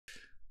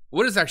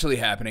what is actually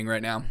happening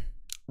right now?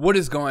 What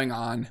is going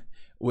on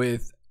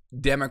with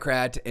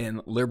Democrat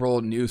and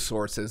liberal news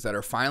sources that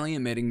are finally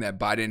admitting that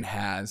Biden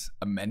has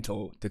a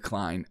mental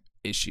decline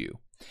issue?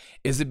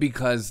 Is it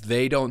because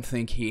they don't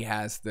think he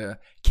has the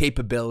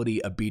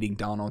capability of beating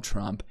Donald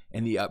Trump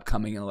in the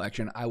upcoming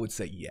election? I would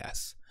say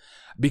yes,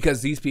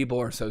 because these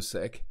people are so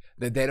sick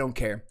that they don't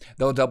care.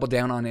 They'll double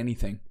down on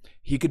anything.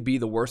 He could be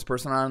the worst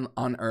person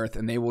on earth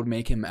and they will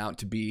make him out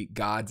to be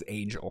God's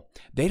angel.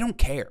 They don't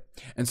care.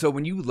 And so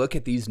when you look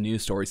at these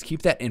news stories,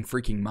 keep that in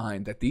freaking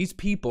mind that these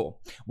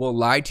people will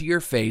lie to your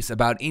face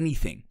about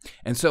anything.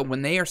 And so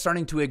when they are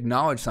starting to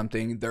acknowledge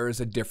something, there is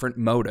a different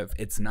motive.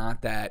 It's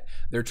not that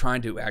they're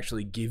trying to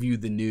actually give you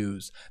the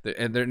news.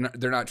 They're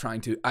not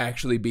trying to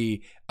actually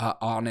be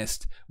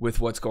honest with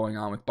what's going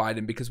on with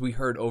Biden, because we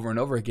heard over and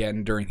over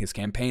again during his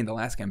campaign, the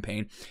last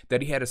campaign,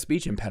 that he had a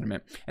speech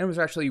impediment and it was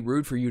actually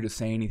rude for you to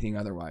say anything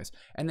otherwise.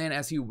 And then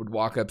as he would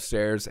walk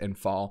upstairs and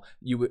fall,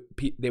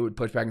 they would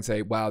push back and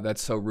say, wow,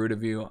 that's so rude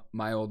of you.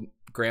 My old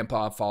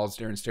grandpa falls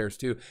downstairs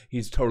too.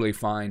 He's totally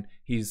fine.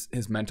 His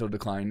mental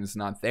decline is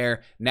not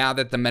there. Now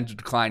that the mental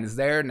decline is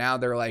there, now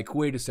they're like,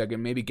 wait a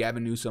second, maybe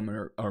Gavin Newsom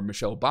or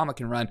Michelle Obama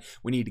can run.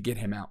 We need to get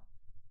him out.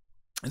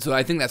 And so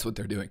I think that's what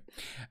they're doing.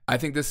 I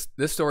think this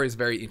story is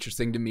very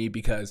interesting to me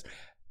because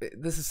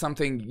this is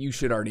something you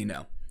should already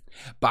know.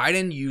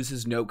 Biden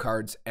uses note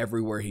cards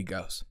everywhere he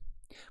goes.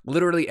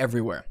 Literally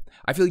everywhere.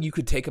 I feel like you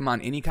could take him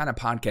on any kind of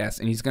podcast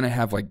and he's going to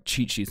have like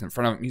cheat sheets in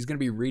front of him. He's going to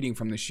be reading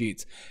from the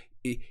sheets.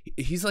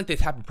 He's like the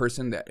type of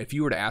person that if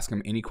you were to ask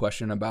him any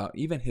question about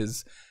even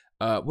his,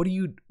 what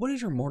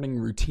does your morning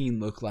routine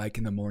look like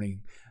in the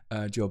morning,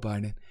 Joe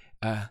Biden?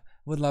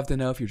 Would love to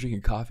know if you're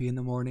drinking coffee in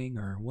the morning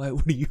or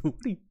what are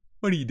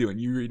you doing?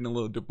 You reading a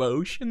little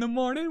devotion in the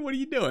morning? What are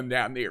you doing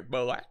down there,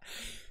 boy?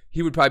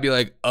 He would probably be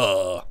like,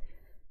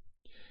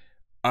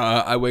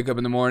 I wake up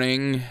in the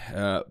morning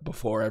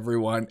before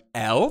everyone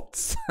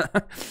else,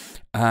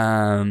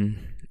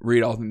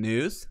 read all the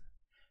news,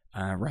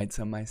 write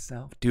some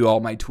myself, do all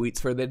my tweets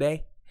for the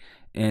day,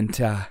 and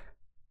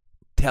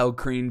tell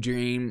Cream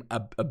Dream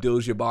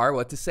Abdul-Jabbar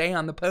what to say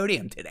on the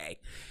podium today.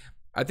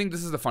 I think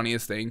this is the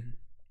funniest thing.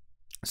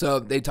 So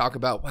they talk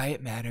about why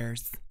it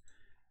matters,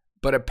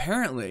 but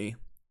apparently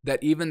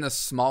that even the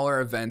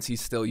smaller events,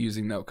 he's still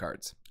using note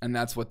cards, and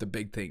that's what the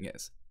big thing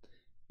is.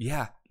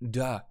 Yeah,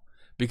 duh.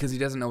 Because he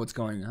doesn't know what's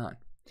going on.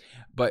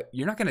 But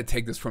you're not going to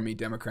take this from me,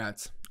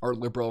 Democrats or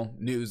liberal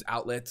news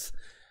outlets.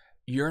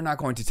 You're not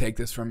going to take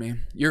this from me.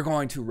 You're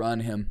going to run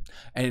him,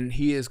 and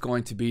he is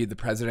going to be the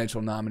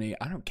presidential nominee.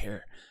 I don't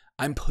care.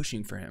 I'm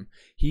pushing for him.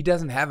 He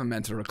doesn't have a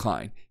mental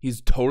decline.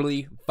 He's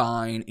totally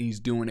fine, and he's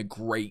doing a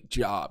great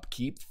job.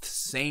 Keep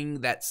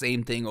saying that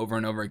same thing over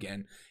and over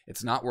again.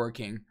 It's not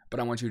working, but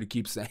I want you to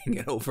keep saying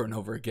it over and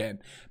over again,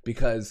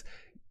 because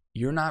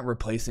you're not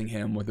replacing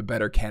him with a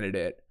better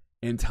candidate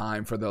in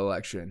time for the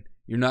election.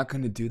 You're not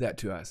going to do that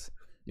to us.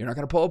 You're not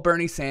going to pull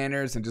Bernie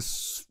Sanders and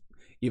just,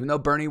 even though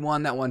Bernie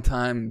won that one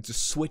time,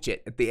 just switch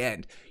it at the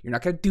end. You're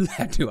not going to do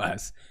that to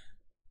us.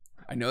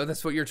 I know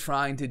that's what you're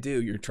trying to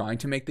do. You're trying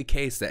to make the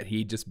case that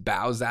he just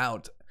bows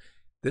out.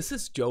 This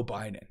is Joe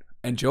Biden.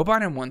 And Joe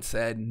Biden once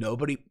said,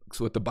 nobody fucks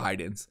with the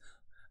Bidens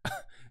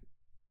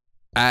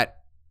at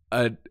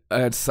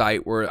a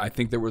site where I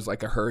think there was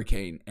like a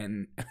hurricane,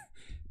 and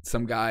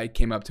some guy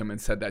came up to him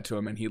and said that to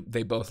him, and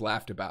they both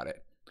laughed about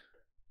it.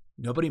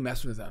 Nobody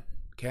messed with them,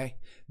 okay?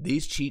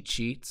 These cheat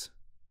sheets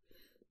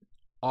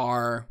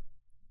are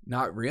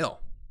not real.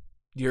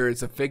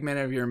 It's a figment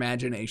of your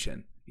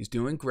imagination. He's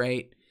doing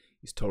great.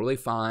 He's totally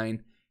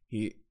fine.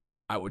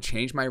 I will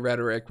change my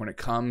rhetoric when it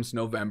comes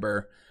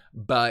November.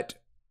 But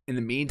in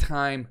the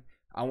meantime,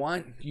 I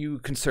want you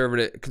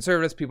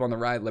conservatives, people on the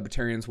right,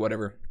 libertarians,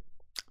 whatever,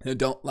 who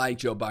don't like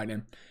Joe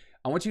Biden,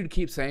 I want you to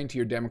keep saying to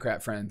your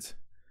Democrat friends,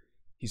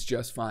 he's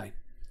just fine.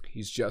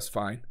 He's just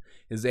fine.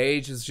 His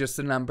age is just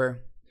a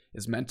number.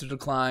 His mental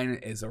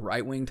decline is a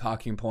right-wing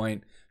talking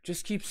point.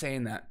 Just keep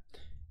saying that.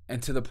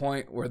 And to the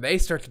point where they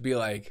start to be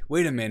like,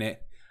 wait a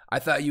minute, I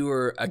thought you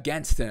were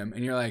against him.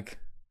 And you're like,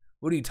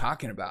 what are you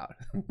talking about?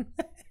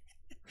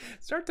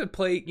 Start to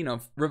play,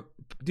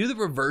 do the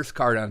reverse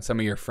card on some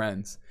of your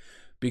friends,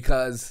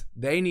 because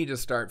they need to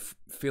start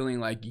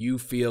feeling like you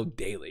feel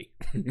daily,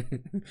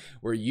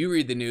 where you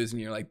read the news and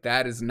you're like,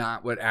 that is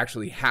not what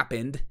actually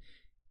happened.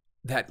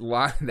 That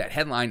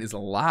headline is a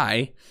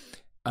lie.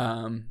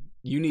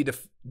 You need to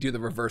do the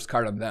reverse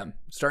card on them.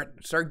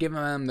 Start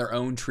giving them their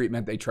own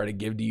treatment they try to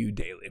give to you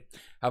daily.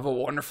 Have a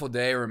wonderful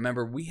day.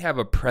 Remember, we have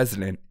a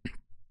president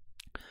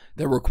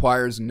that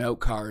requires note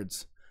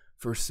cards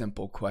for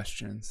simple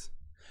questions,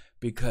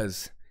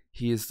 because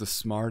he is the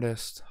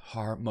smartest,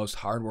 most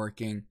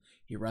hardworking.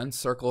 He runs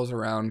circles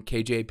around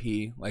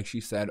KJP, like she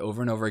said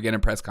over and over again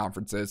in press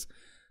conferences.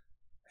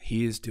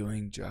 He is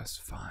doing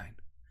just fine.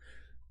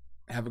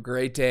 Have a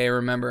great day.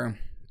 Remember,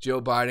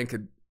 Joe Biden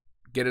could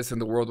get us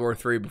into World War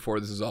III before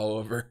this is all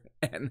over,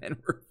 and then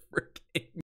we're freaking